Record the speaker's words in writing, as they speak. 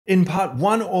In part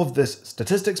 1 of this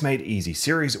Statistics Made Easy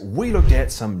series, we looked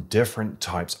at some different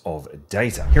types of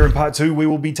data. Here in part 2, we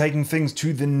will be taking things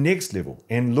to the next level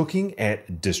and looking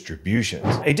at distributions.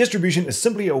 A distribution is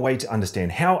simply a way to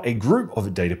understand how a group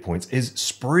of data points is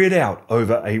spread out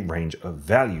over a range of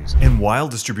values. And while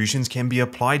distributions can be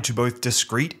applied to both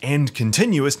discrete and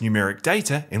continuous numeric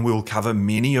data, and we will cover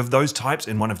many of those types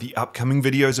in one of the upcoming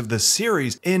videos of this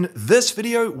series, in this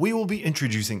video, we will be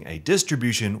introducing a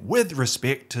distribution with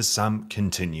respect to some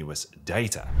continuous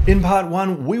data. In part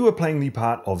 1, we were playing the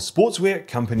part of sportswear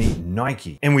company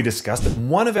Nike, and we discussed that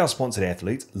one of our sponsored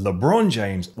athletes, LeBron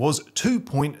James, was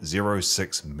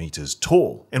 2.06 meters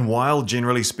tall. And while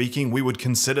generally speaking, we would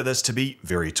consider this to be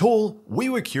very tall, we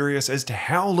were curious as to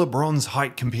how LeBron's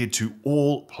height compared to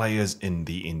all players in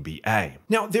the NBA.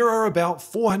 Now, there are about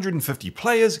 450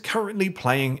 players currently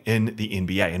playing in the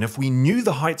NBA, and if we knew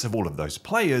the heights of all of those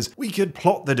players, we could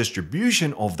plot the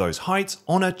distribution of those heights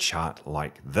on a chart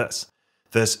like this.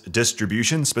 This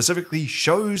distribution specifically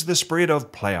shows the spread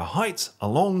of player heights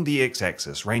along the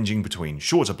x-axis, ranging between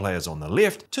shorter players on the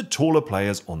left to taller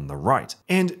players on the right.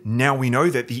 And now we know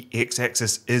that the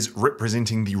x-axis is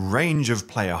representing the range of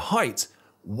player heights.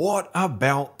 What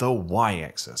about the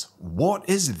y-axis? What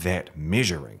is that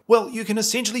measuring? Well, you can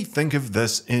essentially think of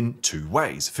this in two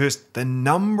ways. First, the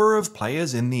number of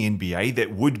players in the NBA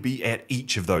that would be at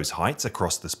each of those heights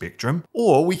across the spectrum,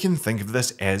 or we can think of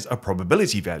this as a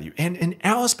probability value. And in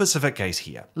our specific case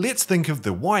here, let's think of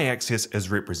the y-axis as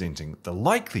representing the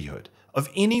likelihood of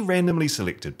any randomly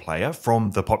selected player from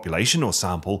the population or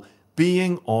sample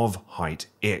being of height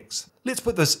x. Let's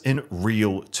put this in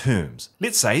real terms.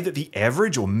 Let's say that the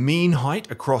average or mean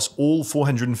height across all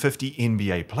 450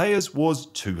 NBA players was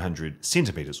 200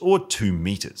 centimeters or 2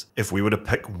 meters. If we were to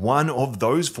pick one of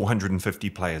those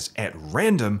 450 players at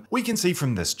random, we can see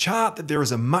from this chart that there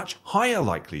is a much higher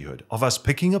likelihood of us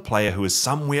picking a player who is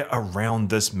somewhere around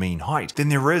this mean height than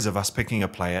there is of us picking a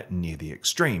player near the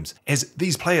extremes, as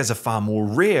these players are far more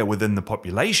rare within the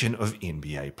population of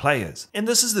NBA players. And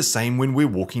this is the same when we're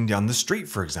walking down the street,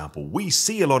 for example. We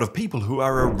see a lot of people who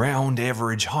are around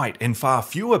average height and far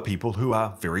fewer people who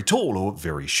are very tall or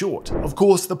very short. Of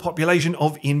course, the population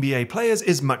of NBA players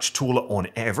is much taller on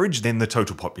average than the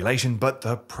total population, but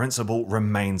the principle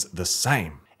remains the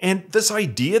same. And this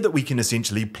idea that we can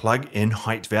essentially plug in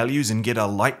height values and get a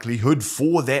likelihood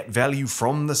for that value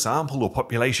from the sample or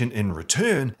population in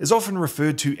return is often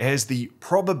referred to as the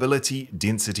probability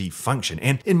density function.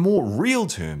 And in more real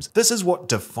terms, this is what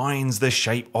defines the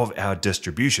shape of our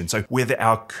distribution. So whether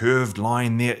our curved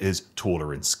line there is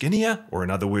taller and skinnier, or in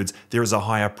other words, there is a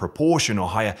higher proportion or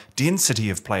higher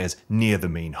density of players near the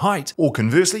mean height, or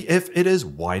conversely, if it is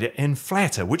wider and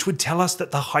flatter, which would tell us that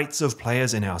the heights of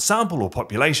players in our sample or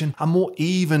population are more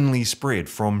evenly spread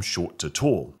from short to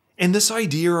tall. And this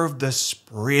idea of the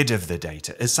spread of the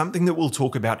data is something that we'll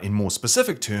talk about in more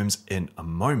specific terms in a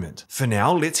moment. For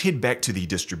now, let's head back to the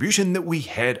distribution that we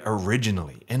had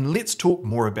originally, and let's talk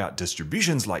more about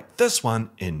distributions like this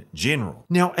one in general.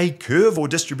 Now, a curve or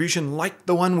distribution like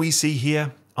the one we see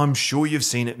here, I'm sure you've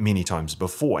seen it many times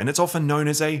before, and it's often known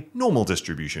as a normal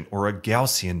distribution or a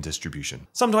Gaussian distribution.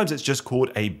 Sometimes it's just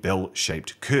called a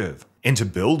bell-shaped curve. And to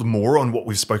build more on what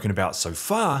we've spoken about so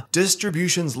far,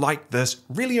 distributions like this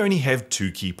really only have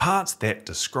two key parts that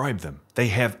describe them. They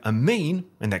have a mean,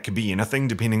 and that could be anything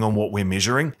depending on what we're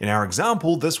measuring. In our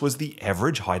example, this was the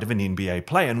average height of an NBA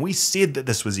player, and we said that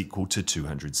this was equal to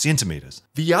 200 centimeters.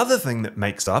 The other thing that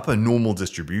makes up a normal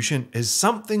distribution is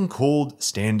something called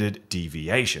standard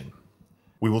deviation.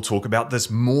 We will talk about this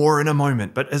more in a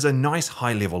moment, but as a nice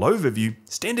high-level overview,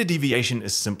 standard deviation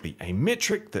is simply a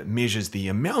metric that measures the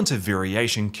amount of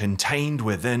variation contained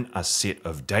within a set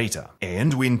of data.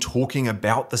 And when talking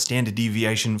about the standard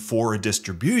deviation for a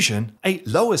distribution, a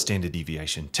lower standard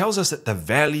deviation tells us that the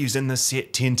values in the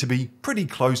set tend to be pretty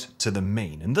close to the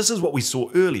mean, and this is what we saw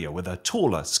earlier with a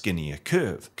taller, skinnier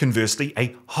curve. Conversely,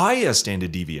 a higher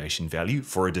standard deviation value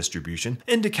for a distribution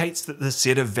indicates that the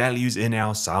set of values in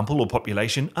our sample or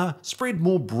population are spread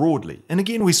more broadly, and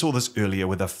again we saw this earlier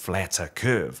with a flatter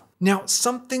curve. Now,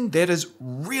 something that is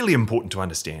really important to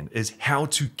understand is how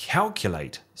to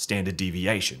calculate standard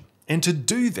deviation, and to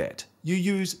do that you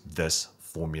use this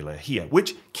formula here,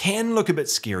 which can look a bit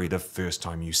scary the first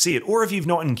time you see it, or if you've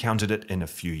not encountered it in a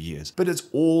few years, but it's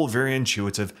all very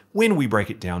intuitive when we break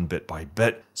it down bit by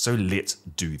bit, so let's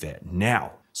do that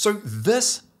now. So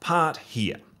this part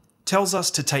here tells us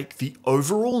to take the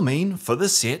overall mean for the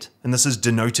set, and this is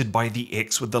denoted by the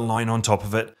x with the line on top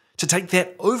of it, to take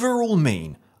that overall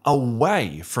mean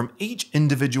away from each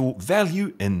individual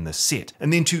value in the set,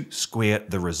 and then to square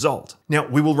the result. Now,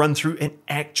 we will run through an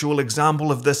actual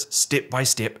example of this step by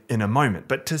step in a moment,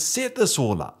 but to set this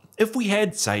all up, if we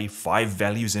had, say, 5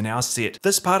 values in our set,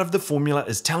 this part of the formula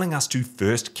is telling us to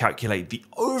first calculate the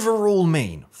overall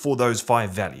mean for those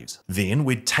 5 values. Then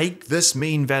we'd take this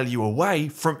mean value away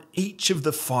from each of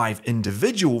the 5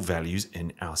 individual values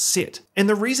in our set. And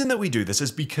the reason that we do this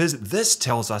is because this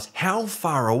tells us how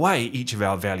far away each of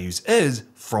our values is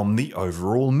from the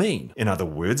overall mean. In other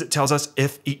words, it tells us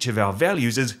if each of our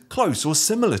values is close or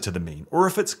similar to the mean, or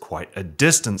if it's quite a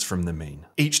distance from the mean.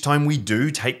 Each time we do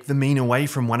take the mean away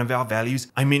from one of our values,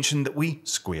 I mentioned that we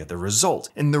square the result.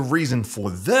 And the reason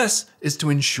for this is to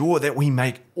ensure that we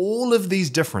make all of these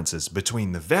differences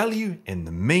between the value and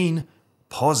the mean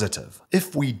positive.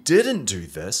 If we didn't do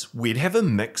this, we'd have a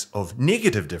mix of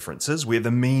negative differences where the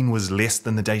mean was less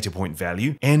than the data point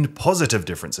value and positive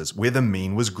differences where the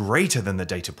mean was greater than the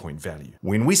data point value.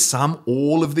 When we sum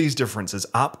all of these differences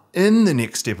up in the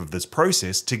next step of this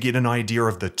process to get an idea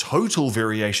of the total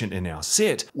variation in our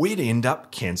set, we'd end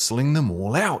up cancelling them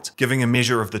all out, giving a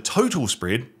measure of the total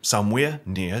spread somewhere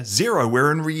near 0,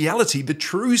 where in reality the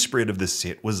true spread of the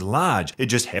set was large. It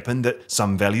just happened that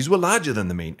some values were larger than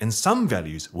the mean and some values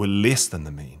were less than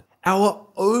the mean. Our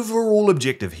overall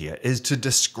objective here is to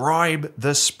describe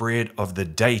the spread of the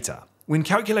data. When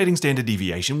calculating standard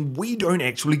deviation, we don't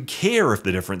actually care if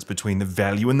the difference between the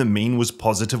value and the mean was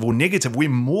positive or negative. We're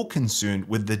more concerned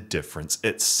with the difference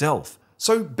itself.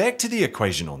 So back to the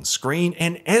equation on screen,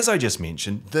 and as I just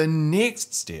mentioned, the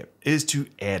next step is to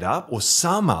add up or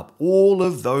sum up all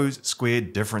of those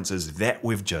squared differences that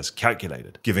we've just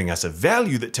calculated, giving us a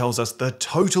value that tells us the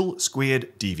total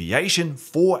squared deviation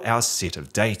for our set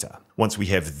of data. Once we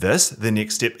have this, the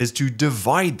next step is to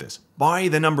divide this by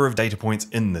the number of data points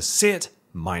in the set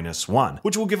minus 1,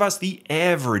 which will give us the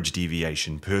average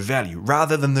deviation per value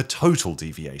rather than the total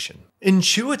deviation.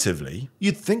 Intuitively,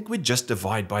 you'd think we'd just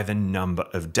divide by the number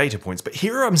of data points, but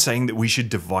here I'm saying that we should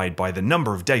divide by the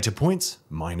number of data points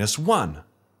minus 1.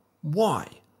 Why?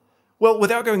 Well,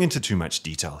 without going into too much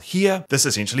detail here, this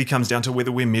essentially comes down to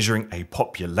whether we're measuring a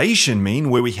population mean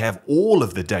where we have all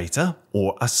of the data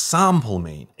or a sample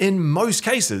mean. In most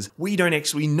cases, we don't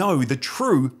actually know the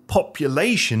true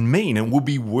population mean and we'll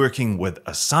be working with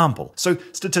a sample. So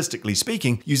statistically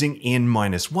speaking, using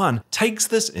n-1 takes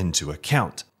this into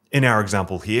account. In our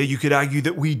example here, you could argue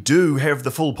that we do have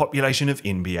the full population of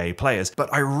NBA players,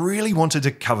 but I really wanted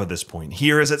to cover this point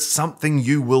here as it's something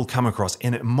you will come across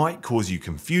and it might cause you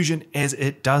confusion as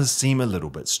it does seem a little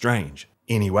bit strange.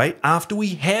 Anyway, after we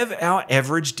have our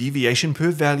average deviation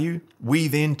per value, we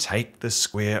then take the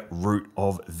square root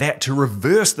of that to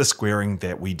reverse the squaring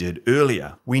that we did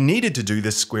earlier. We needed to do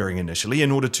this squaring initially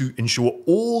in order to ensure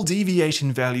all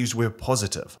deviation values were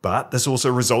positive, but this also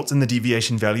results in the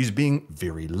deviation values being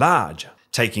very large.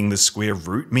 Taking the square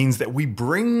root means that we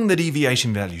bring the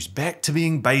deviation values back to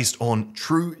being based on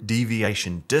true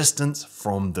deviation distance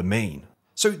from the mean.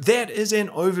 So that is an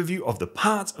overview of the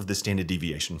parts of the standard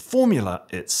deviation formula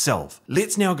itself.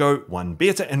 Let's now go one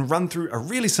better and run through a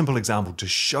really simple example to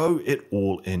show it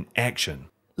all in action.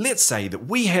 Let's say that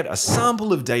we had a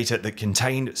sample of data that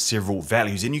contained several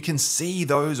values, and you can see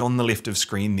those on the left of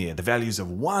screen there, the values of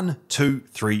 1, 2,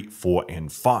 3, 4,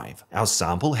 and 5. Our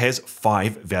sample has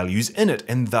 5 values in it,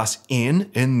 and thus n,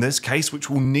 in this case, which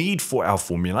we'll need for our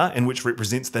formula, and which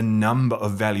represents the number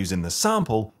of values in the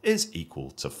sample, is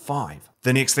equal to 5.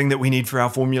 The next thing that we need for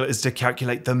our formula is to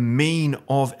calculate the mean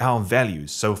of our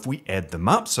values. So if we add them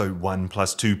up, so 1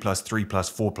 plus 2 plus 3 plus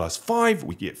 4 plus 5,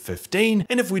 we get 15.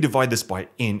 And if we divide this by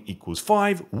n equals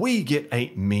 5, we get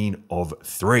a mean of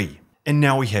 3. And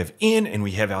now we have n and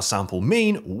we have our sample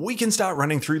mean, we can start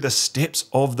running through the steps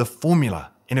of the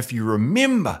formula. And if you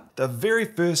remember, the very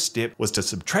first step was to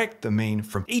subtract the mean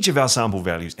from each of our sample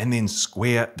values and then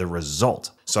square the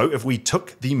result. So if we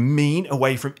took the mean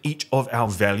away from each of our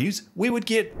values, we would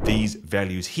get these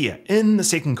values here in the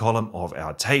second column of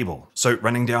our table. So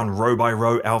running down row by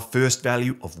row, our first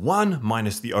value of 1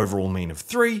 minus the overall mean of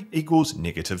 3 equals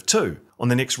negative 2. On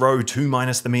the next row, 2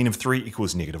 minus the mean of 3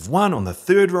 equals negative 1. On the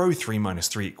third row, 3 minus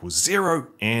 3 equals 0,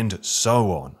 and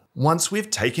so on. Once we've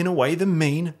taken away the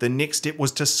mean, the next step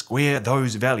was to square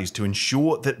those values to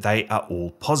ensure that they are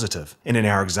all positive. And in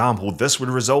our example, this would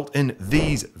result in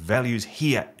these values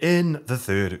here in the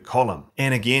third column.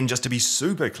 And again, just to be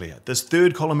super clear, this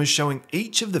third column is showing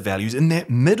each of the values in that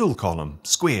middle column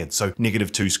squared. So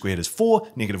negative 2 squared is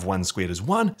 4, negative 1 squared is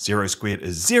 1, 0 squared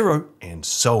is 0, and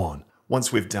so on.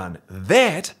 Once we've done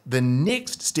that, the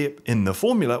next step in the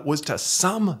formula was to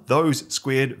sum those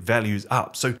squared values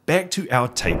up. So back to our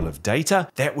table of data,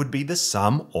 that would be the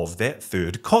sum of that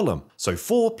third column. So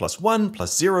 4 plus 1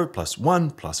 plus 0 plus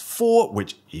 1 plus 4,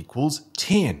 which equals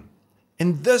 10.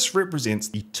 And this represents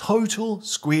the total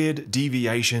squared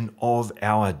deviation of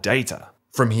our data.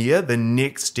 From here, the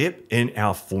next step in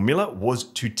our formula was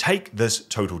to take this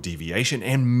total deviation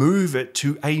and move it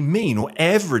to a mean or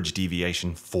average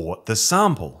deviation for the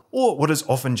sample, or what is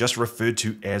often just referred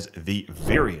to as the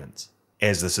variance.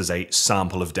 As this is a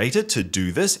sample of data, to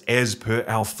do this, as per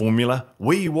our formula,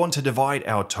 we want to divide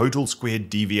our total squared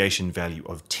deviation value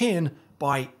of 10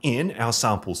 by n, our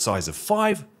sample size of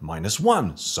 5, minus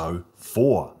 1, so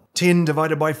 4. 10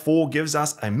 divided by 4 gives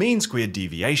us a mean squared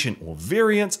deviation or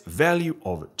variance value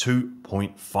of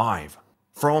 2.5.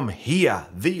 From here,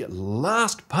 the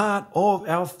last part of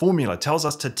our formula tells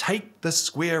us to take the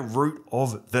square root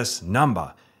of this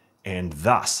number, and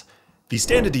thus the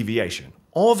standard deviation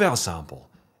of our sample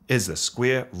is the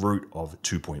square root of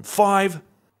 2.5,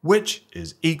 which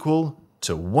is equal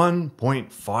to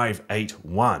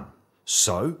 1.581.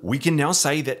 So we can now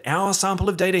say that our sample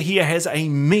of data here has a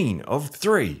mean of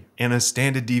 3 and a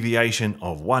standard deviation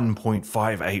of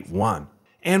 1.581.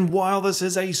 And while this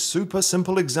is a super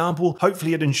simple example,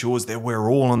 hopefully it ensures that we're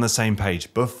all on the same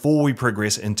page before we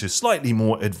progress into slightly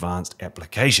more advanced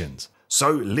applications.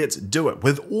 So let's do it.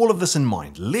 With all of this in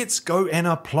mind, let's go and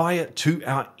apply it to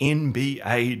our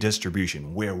NBA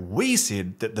distribution, where we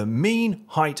said that the mean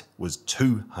height was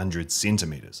 200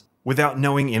 centimeters. Without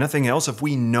knowing anything else, if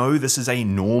we know this is a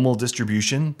normal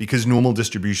distribution, because normal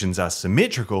distributions are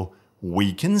symmetrical,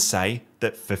 we can say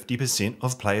that 50%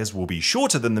 of players will be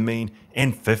shorter than the mean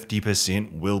and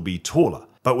 50% will be taller.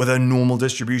 But with a normal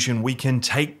distribution, we can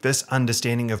take this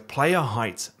understanding of player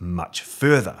heights much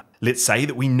further. Let's say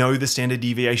that we know the standard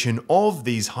deviation of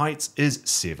these heights is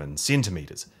 7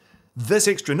 centimeters. This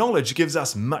extra knowledge gives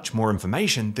us much more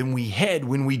information than we had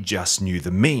when we just knew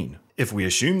the mean. If we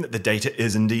assume that the data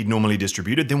is indeed normally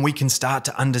distributed, then we can start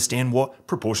to understand what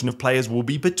proportion of players will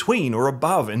be between or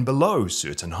above and below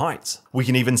certain heights. We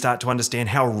can even start to understand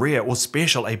how rare or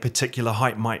special a particular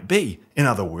height might be. In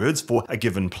other words, for a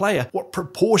given player, what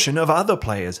proportion of other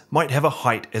players might have a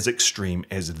height as extreme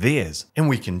as theirs. And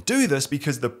we can do this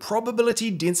because the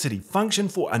probability density function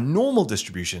for a normal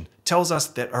distribution tells us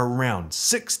that around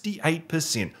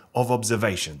 68% of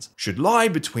observations should lie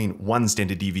between one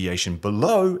standard deviation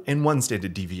below and one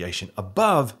standard deviation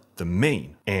above the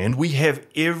mean. And we have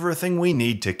everything we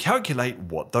need to calculate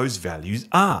what those values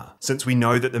are. Since we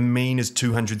know that the mean is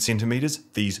 200 centimeters,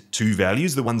 these two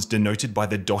values, the ones denoted by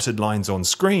the dotted lines on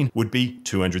screen, would be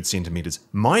 200 centimeters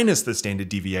minus the standard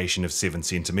deviation of 7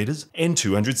 centimeters and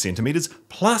 200 centimeters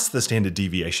plus the standard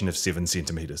deviation of 7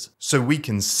 centimeters. So we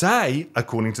can say,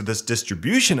 according to this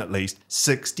distribution at least,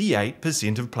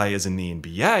 68% of players in the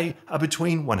NBA are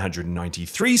between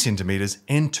 193 centimeters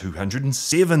and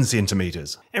 207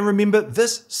 centimeters. And remember,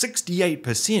 this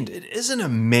 68%, it isn't a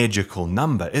magical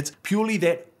number. It's purely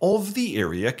that of the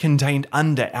area contained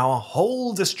under our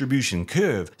whole distribution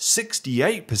curve,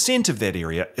 68% of that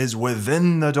area is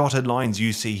within the dotted lines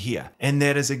you see here. And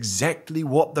that is exactly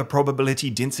what the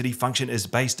probability density function is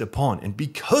based upon. And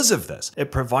because of this,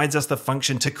 it provides us the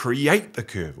function to create the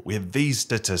curve where these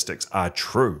statistics are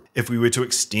true. If we were to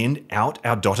extend out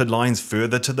our dotted lines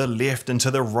further to the left and to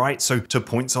the right, so to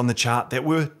points on the chart that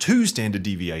were 2 standard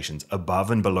deviations above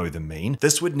and below the mean,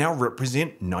 this would now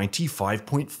represent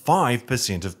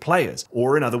 95.5% of players,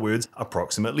 or in other words,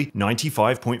 approximately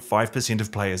 95.5%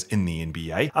 of players in the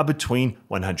NBA are between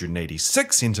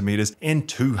 186 centimeters and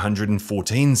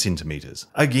 214 centimeters.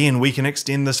 Again, we can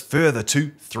extend this further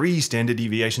to 3 standard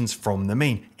deviations from the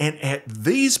mean, and at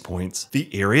these points, the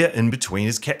area in between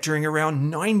is capturing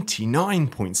around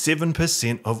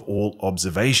 99.7% of all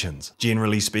observations.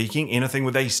 Generally speaking, anything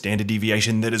with a standard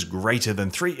deviation that is greater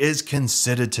than 3 is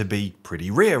considered to be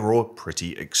pretty rare or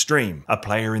pretty extreme. A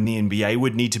player in the NBA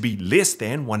would need to be less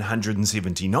than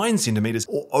 179 centimeters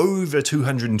or over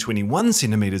 221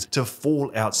 centimeters to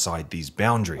fall outside these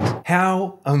boundaries.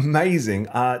 How amazing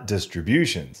are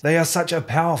distributions? They are such a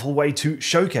powerful way to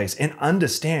showcase and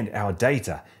understand our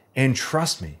data. And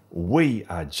trust me, we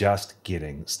are just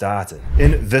getting started.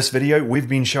 In this video, we've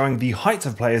been showing the heights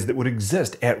of players that would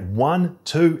exist at 1,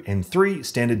 2, and 3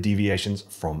 standard deviations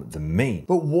from the mean.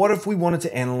 But what if we wanted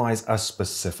to analyze a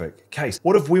specific case?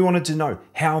 What if we wanted to know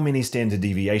how many standard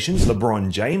deviations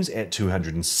LeBron James at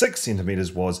 206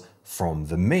 centimeters was from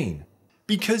the mean?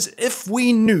 Because if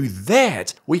we knew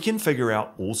that, we can figure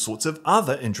out all sorts of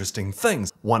other interesting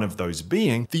things. One of those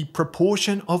being the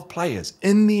proportion of players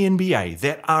in the NBA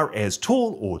that are as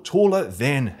tall or taller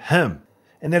than him.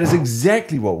 And that is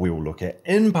exactly what we will look at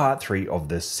in part 3 of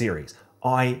this series.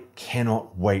 I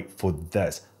cannot wait for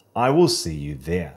this. I will see you there.